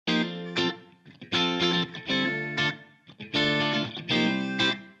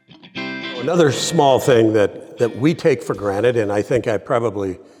Another small thing that we take for granted, and I think I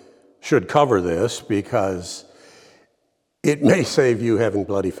probably should cover this because it may save you having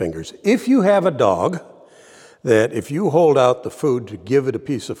bloody fingers. If you have a dog that if you hold out the food to give it a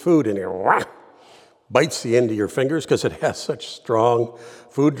piece of food and it bites the end of your fingers because it has such strong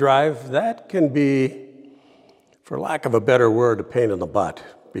food drive, that can be, for lack of a better word, a pain in the butt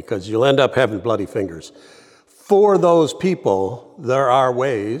because you'll end up having bloody fingers. For those people, there are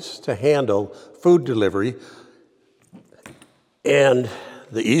ways to handle food delivery, and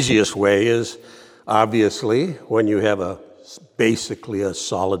the easiest way is obviously when you have basically a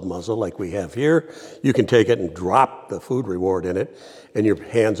solid muzzle like we have here, you can take it and drop the food reward in it and your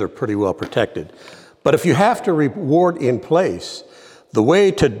hands are pretty well protected. But if you have to reward in place, the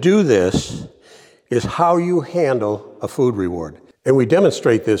way to do this is how you handle a food reward. And we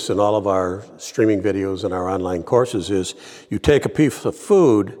demonstrate this in all of our streaming videos and our online courses is you take a piece of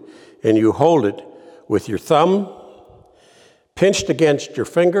food and you hold it with your thumb pinched against your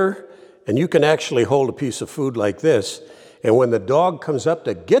finger, and you can actually hold a piece of food like this. And when the dog comes up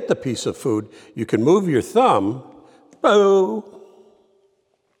to get the piece of food, you can move your thumb. Oh,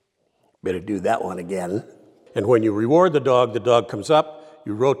 better do that one again. And when you reward the dog comes up,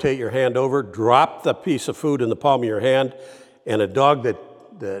 you rotate your hand over, drop the piece of food in the palm of your hand, and a dog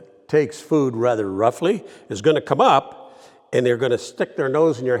that takes food rather roughly is going to come up and they're going to stick their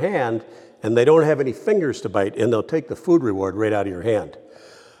nose in your hand and they don't have any fingers to bite and they'll take the food reward right out of your hand.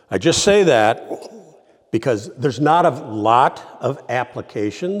 I just say that because there's not a lot of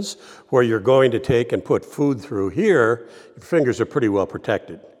applications where you're going to take and put food through here. Your fingers are pretty well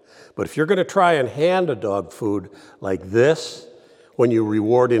protected. But if you're going to try and hand a dog food like this, when you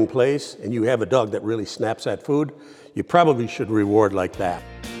reward in place and you have a dog that really snaps at food, you probably should reward like that.